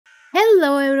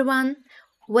Hello everyone!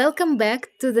 Welcome back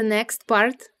to the next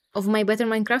part of my Better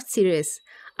Minecraft series.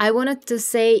 I wanted to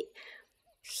say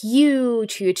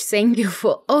huge thank you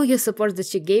for all your support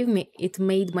that you gave me. It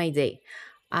made my day.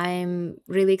 I'm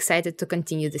really excited to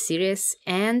continue the series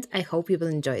and I hope you will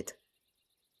enjoy it.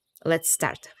 Let's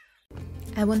start.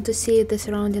 I want to see the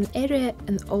surrounding area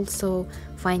and also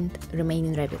find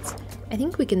remaining rabbits. I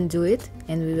think we can do it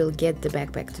and we will get the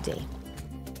backpack today.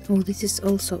 Oh, this is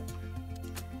also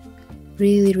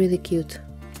really cute.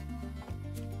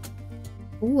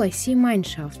 Oh, I see mine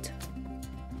shaft.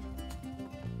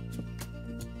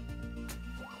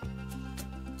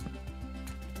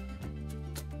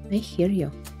 I hear you.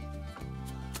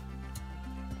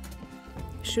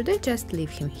 Should I just leave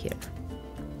him here?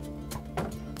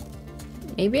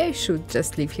 Maybe I should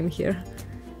just leave him here.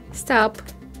 Stop!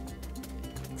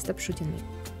 Stop shooting me.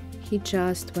 He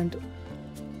just went...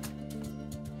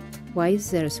 Why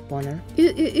is there a spawner?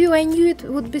 Ew, I knew it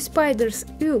would be spiders.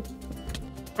 Ew.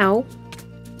 Ow.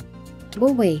 Go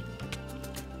away.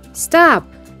 Stop!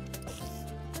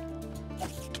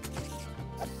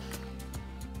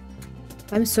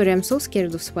 I'm sorry, I'm so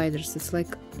scared of spiders. It's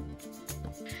like...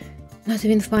 not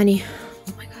even funny.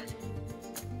 Oh my god.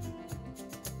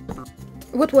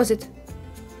 What was it?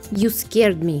 You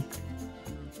scared me.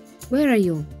 Where are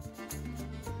you?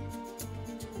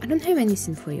 I don't have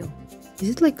anything for you. Is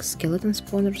it like a skeleton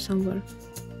spawner somewhere?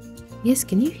 Yes,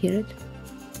 can you hear it?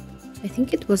 I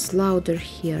think it was louder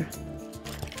here.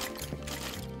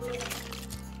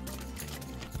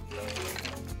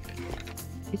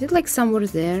 Is it like somewhere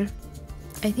there?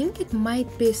 I think it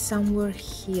might be somewhere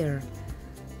here.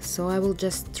 So I will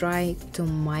just try to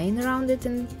mine around it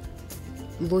and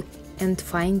look and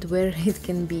find where it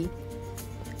can be.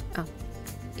 Oh,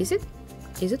 is it?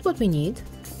 Is it what we need?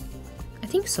 I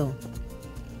think so.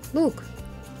 Look.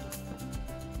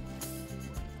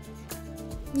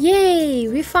 Yay!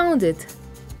 We found it!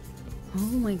 Oh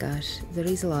my gosh, there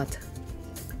is a lot.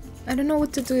 I don't know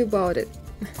what to do about it.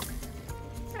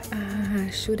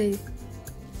 Should I...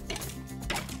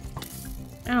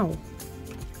 Ow.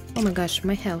 Oh my gosh,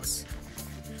 my health.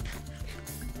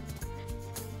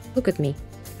 Look at me.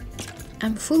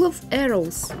 I'm full of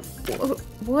arrows.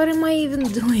 What am I even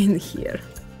doing here?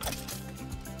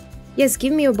 Yes,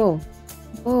 give me a bow.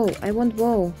 Bow, I want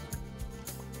bow.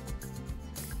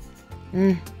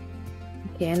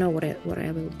 Okay, I know what I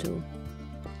will do.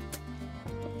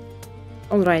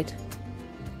 Alright.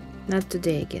 Not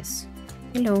today, I guess.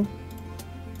 Hello.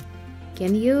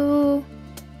 Can you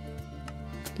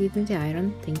give me the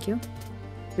iron? Thank you.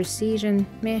 Precision.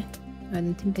 Meh. I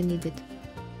don't think I need it.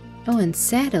 Oh, and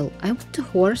saddle. I want a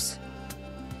horse.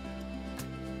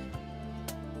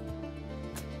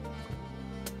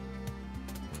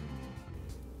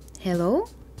 Hello?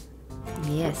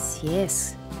 Yes.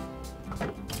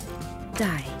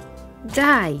 Die.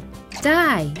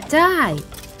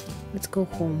 Let's go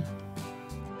home.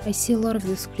 I see a lot of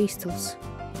these crystals.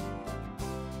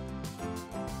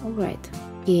 Alright.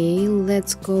 Okay,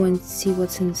 let's go and see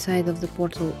what's inside of the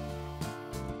portal.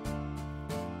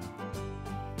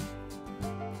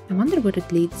 I wonder where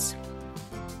it leads.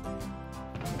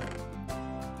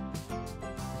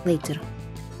 Later.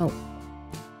 Oh.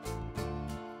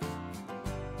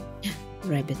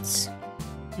 Rabbits.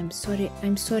 I'm so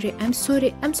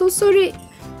sorry.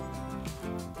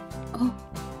 Oh.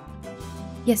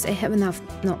 Yes, I have enough.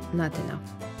 No, not enough.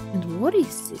 And what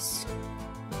is this?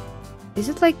 Is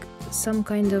it like some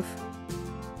kind of...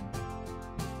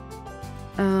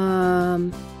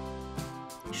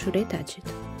 Should I touch it?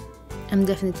 I'm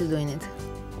definitely doing it.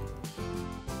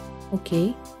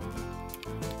 Okay.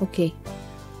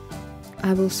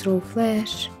 I will throw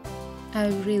flash. I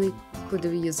really could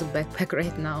have used a backpack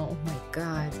right now. Oh my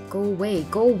god. Go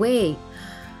away.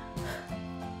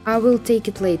 I will take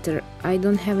it later. I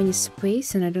don't have any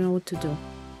space and I don't know what to do.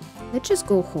 Let's just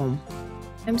go home.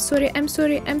 I'm sorry. I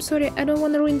don't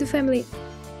want to ruin the family.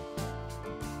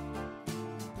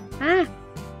 Ah!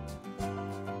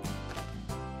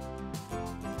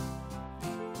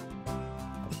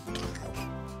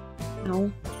 No.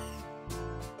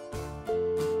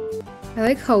 I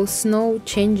like how snow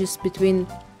changes between...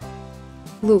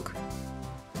 Look.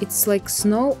 It's like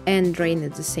snow and rain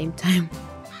at the same time.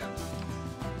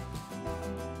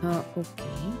 Okay.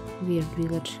 Weird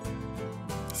village.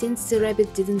 Since the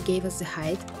rabbit didn't give us the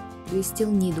hide, we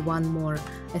still need one more.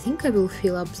 I think I will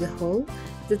fill up the hole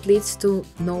that leads to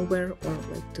nowhere or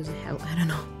like to the hell, I don't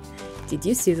know. Did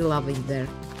you see the lava in there?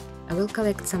 I will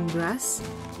collect some grass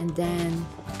and then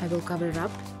I will cover it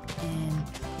up, and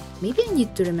maybe I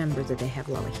need to remember that I have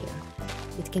lava here.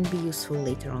 It can be useful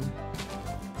later on.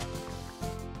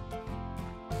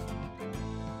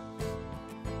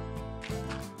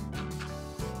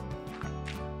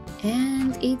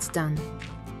 And it's done.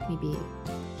 Maybe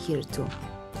here too.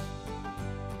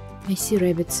 I see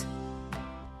rabbits.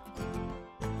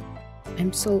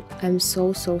 I'm so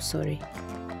sorry.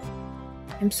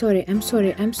 I'm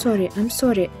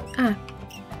sorry. Ah.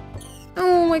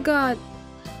 Oh my god.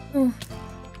 Oh.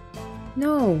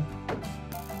 No.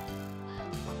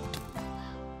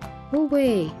 Go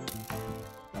away.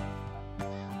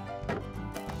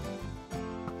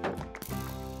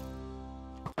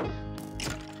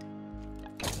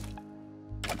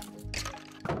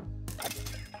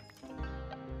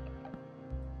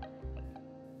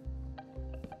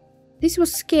 This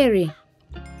was scary.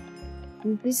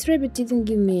 This rabbit didn't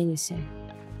give me anything.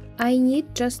 I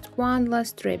need just one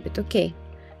last rabbit. Okay.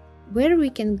 Where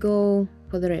we can go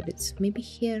for the rabbits? Maybe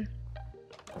here.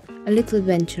 A little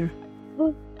adventure.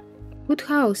 Oh, good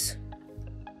house.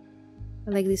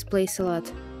 I like this place a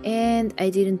lot. And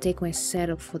I didn't take my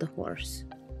saddle for the horse.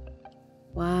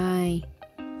 Why?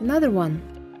 Another one.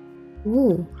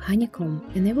 Ooh, honeycomb.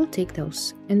 And I will take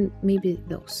those. And maybe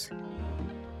those.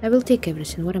 I will take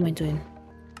everything. What am I doing?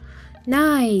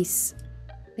 Nice!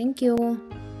 Thank you.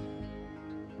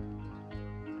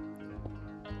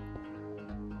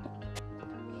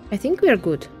 I think we are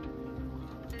good.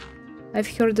 I've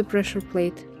heard the pressure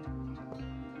plate.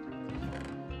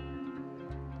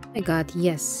 Oh my god,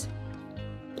 yes.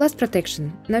 Plus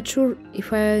protection. Not sure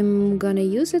if I'm gonna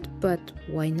use it, but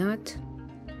why not?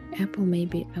 Apple,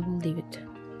 maybe I will leave it.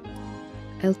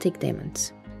 I'll take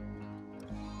diamonds.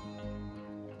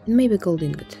 And maybe gold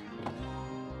ingot.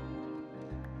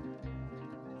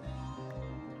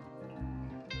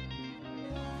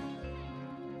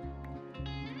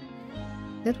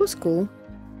 That was cool.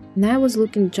 And I was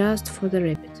looking just for the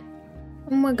rabbit.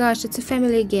 Oh my gosh, it's a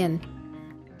family again.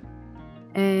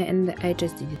 And I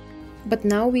just did it. But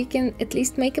now we can at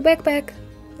least make a backpack.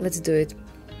 Let's do it.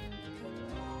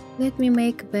 Let me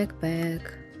make a backpack.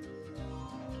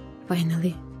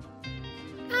 Finally.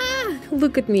 Ah,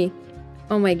 look at me.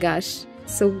 Oh my gosh,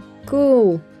 so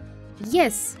cool.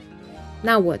 Yes.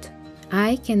 Now what?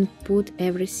 I can put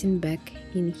everything back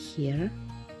in here.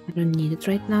 I don't need it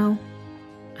right now.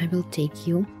 I will take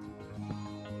you.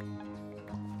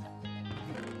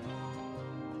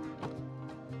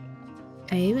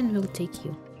 I even will take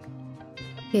you.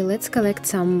 Okay, let's collect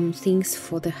some things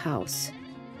for the house.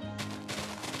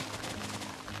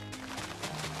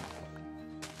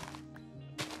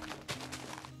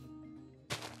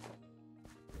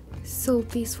 So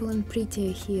peaceful and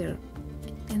pretty here.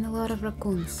 And a lot of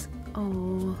raccoons.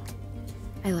 Oh,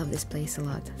 I love this place a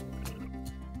lot.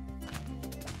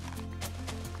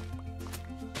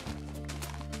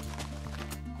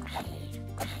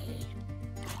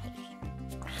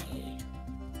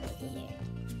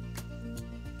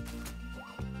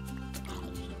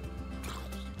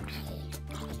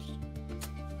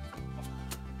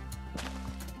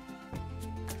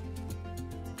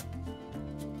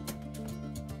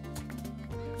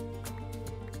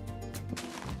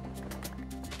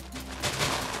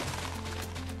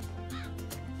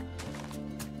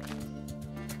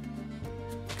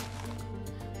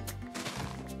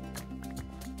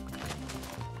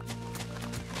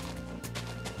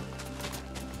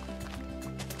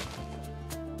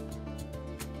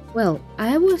 Well,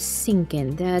 I was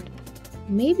thinking that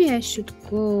maybe I should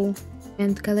go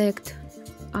and collect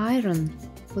iron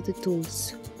for the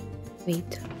tools.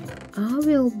 Wait, I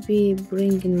will be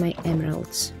bringing my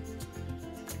emeralds,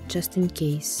 just in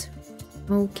case.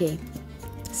 Okay,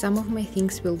 some of my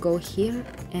things will go here,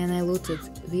 and I looted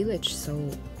village, so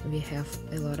we have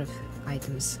a lot of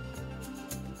items.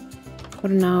 For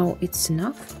now, it's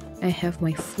enough. I have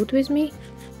my food with me.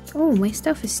 Oh, my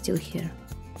stuff is still here.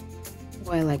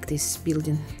 Oh, I like this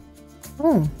building.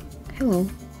 Oh, hello.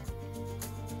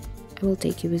 I will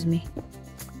take you with me.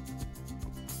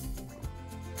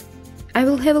 I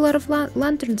will have a lot of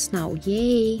lanterns now.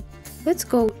 Yay! Let's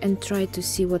go and try to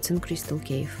see what's in Crystal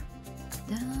Cave.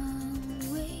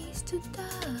 Ways to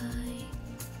die.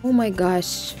 Oh my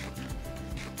gosh.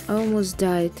 I almost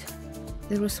died.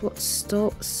 That was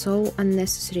so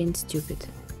unnecessary and stupid.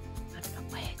 I don't know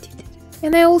why I did it.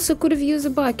 And I also could have used a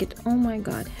bucket. Oh my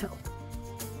god, help.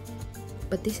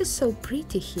 But this is so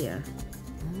pretty here.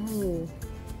 Oh,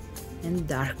 and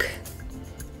dark.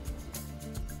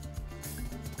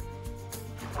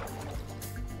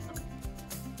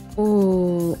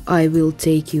 Oh, I will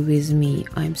take you with me.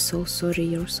 I'm so sorry,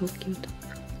 you're so cute.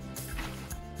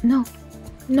 No,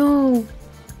 no.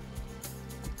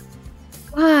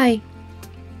 Why?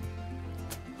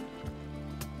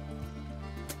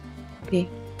 Okay.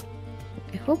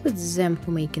 I hope it's them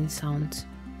who making sounds.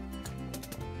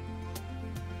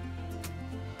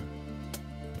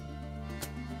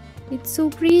 It's so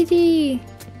pretty.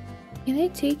 Can I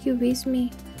take you with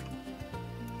me?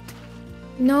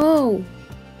 No.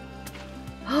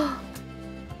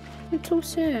 It's so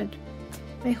sad.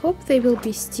 I hope they will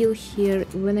be still here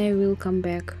when I will come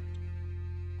back.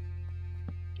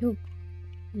 You.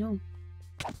 No.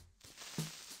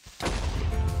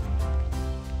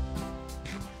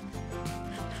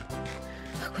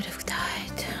 I could have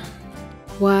died.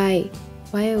 Why?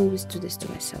 Why I always do this to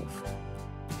myself?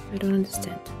 I don't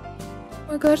understand.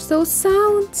 Oh my gosh, those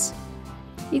sounds!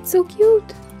 It's so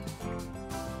cute!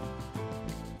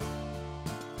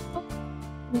 Oh,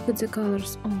 look at the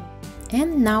colors. Oh.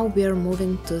 And now we are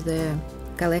moving to the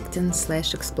collecting /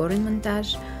 exploring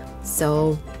montage.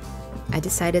 So I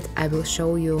decided I will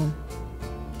show you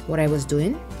what I was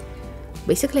doing.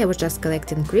 Basically, I was just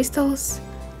collecting crystals,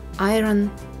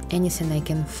 iron, anything I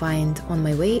can find on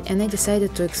my way, and I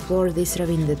decided to explore this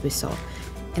ravine that we saw.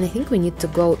 And I think we need to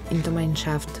go into mine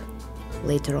shaft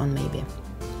later on maybe.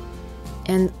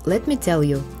 And let me tell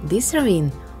you, this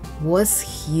ravine was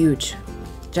huge.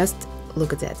 Just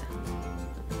look at that.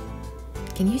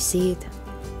 Can you see it?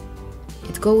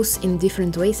 It goes in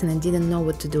different ways and I didn't know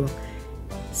what to do.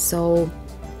 So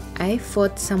I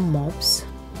fought some mobs.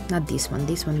 Not this one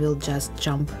will just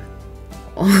jump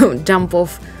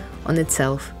off on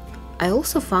itself. I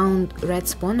also found red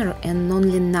spawner, and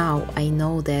only now I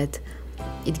know that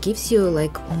it gives you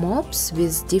like mobs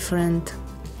with different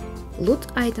loot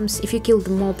items. If you kill the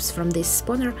mobs from this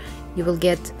spawner, you will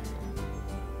get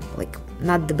like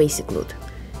not the basic loot.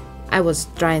 I was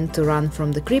trying to run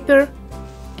from the creeper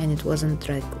and it wasn't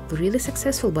like really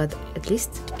successful, but at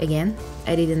least again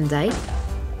I didn't die.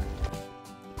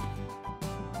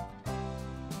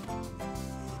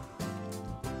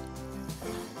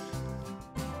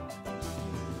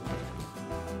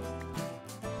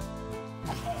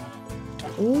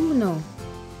 Oh no.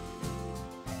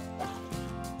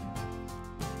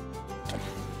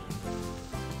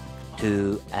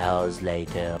 Two hours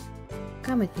later.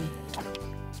 Come at me.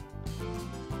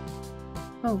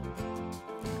 Oh.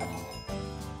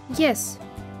 Yes.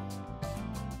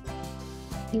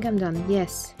 I think I'm done.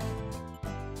 Yes.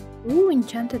 Ooh,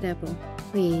 enchanted apple.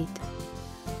 Wait.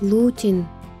 Looting.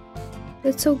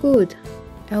 That's so good.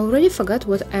 I already forgot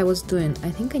what I was doing. I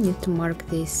think I need to mark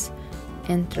this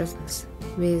entrance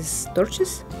with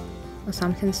torches or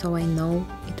something so I know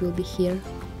it will be here.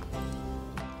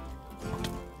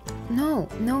 No,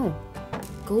 no.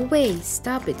 Go away.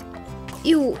 Stop it.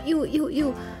 You.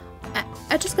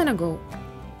 I just gonna go.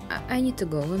 I need to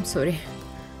go. I'm sorry.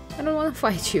 I don't want to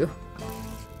fight you.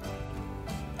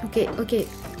 Okay.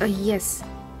 Yes.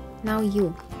 Now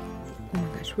you. Oh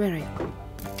my gosh, where are you?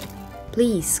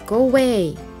 Please, go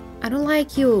away. I don't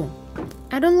like you.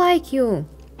 I don't like you.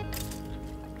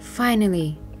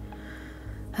 Finally.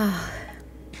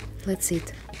 Let's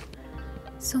eat.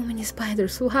 So many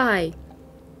spiders. Why?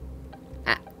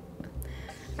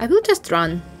 I will just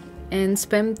run and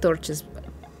spam torches.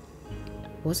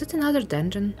 Was it another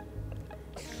dungeon?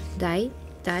 Die,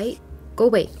 go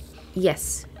away.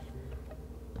 Yes.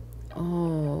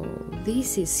 Oh,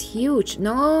 this is huge.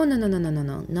 No.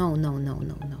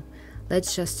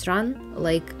 Let's just run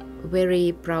like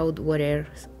very proud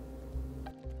warriors.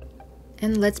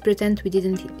 And let's pretend we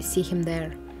didn't see him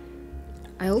there.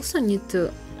 I also need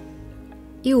to...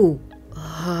 Ew.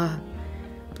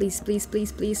 Please,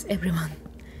 everyone.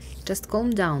 Just calm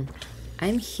down.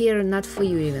 I'm here not for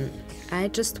you even. I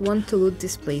just want to loot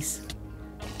this place.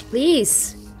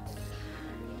 Please!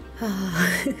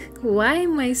 Why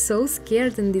am I so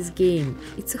scared in this game?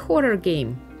 It's a horror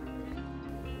game.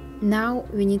 Now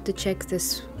we need to check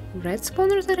this red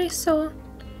spawner that I saw.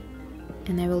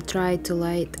 And I will try to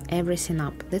light everything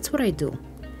up. That's what I do.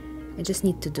 I just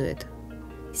need to do it.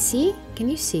 See? Can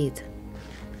you see it?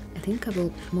 I think I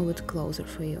will move it closer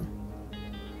for you.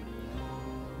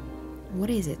 What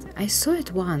is it? I saw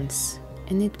it once.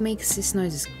 And it makes these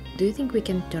noises. Do you think we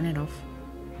can turn it off?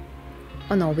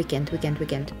 Oh no, we can't.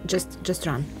 Just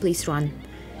run. Please run.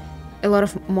 A lot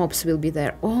of mobs will be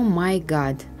there. Oh my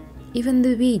god. Even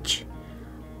the witch.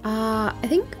 I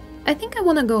think I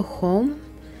wanna go home.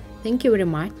 Thank you very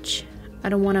much. I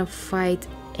don't wanna fight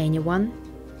anyone.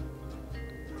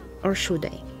 Or should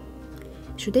I?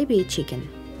 Should I be a chicken?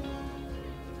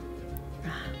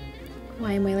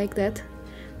 Why am I like that?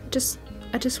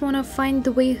 I just want to find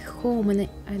the way home and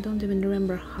I don't even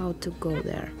remember how to go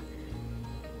there.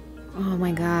 Oh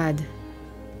my god.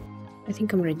 I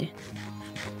think I'm ready.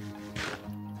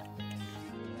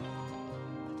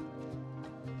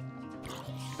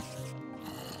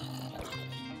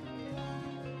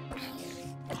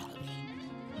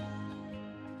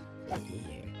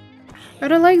 I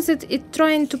don't like that it's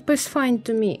trying to pass fine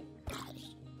to me.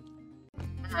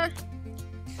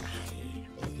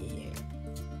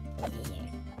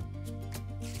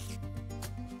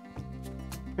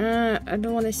 I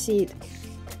don't want to see it.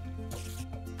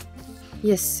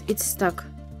 Yes, it's stuck.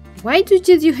 Why did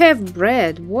you have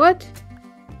bread? What?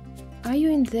 Are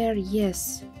you in there?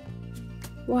 Yes.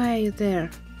 Why are you there?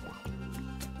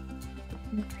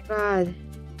 Oh my god.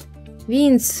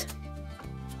 Vince.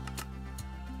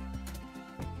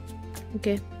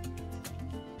 Okay.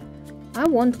 I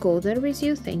won't go there with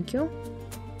you, thank you.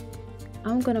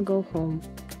 I'm gonna go home.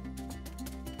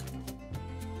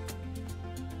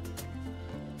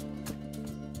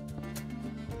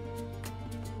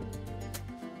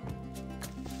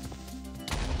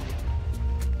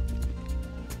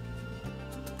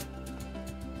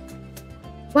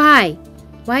 Why?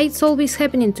 Why it's always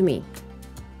happening to me?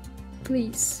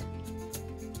 Please.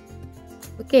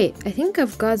 Okay, I think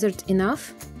I've gathered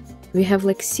enough. We have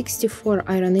like 64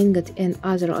 iron ingot and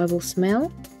other I will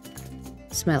smelt.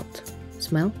 Smell?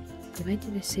 Why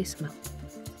did I say smell?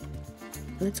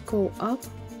 Let's go up.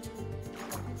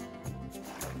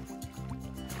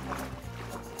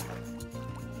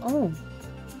 Oh.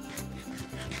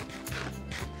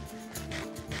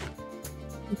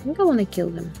 I think I want to kill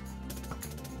them.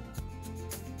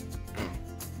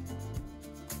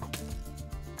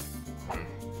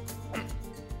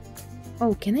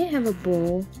 Oh, can I have a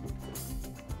bowl?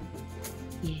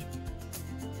 Yeah.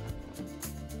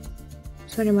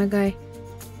 Sorry, my guy.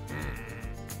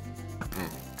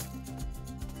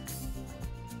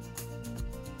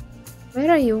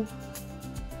 Where are you?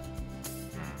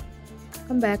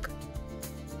 Come back.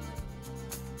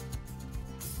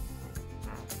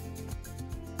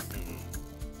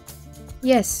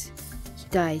 Yes, he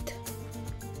died.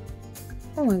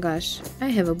 Oh my gosh, I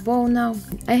have a bow now.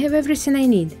 I have everything I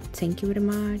need. Thank you very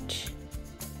much.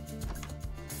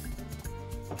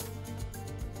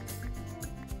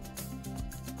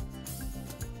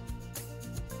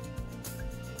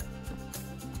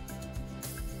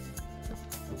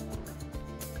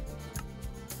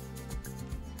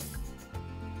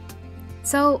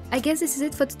 So I guess this is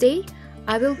it for today.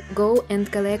 I will go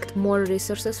and collect more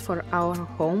resources for our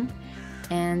home,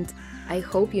 and I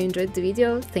hope you enjoyed the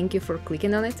video. Thank you for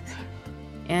clicking on it,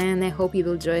 and I hope you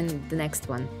will join the next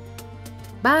one.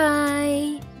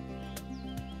 Bye!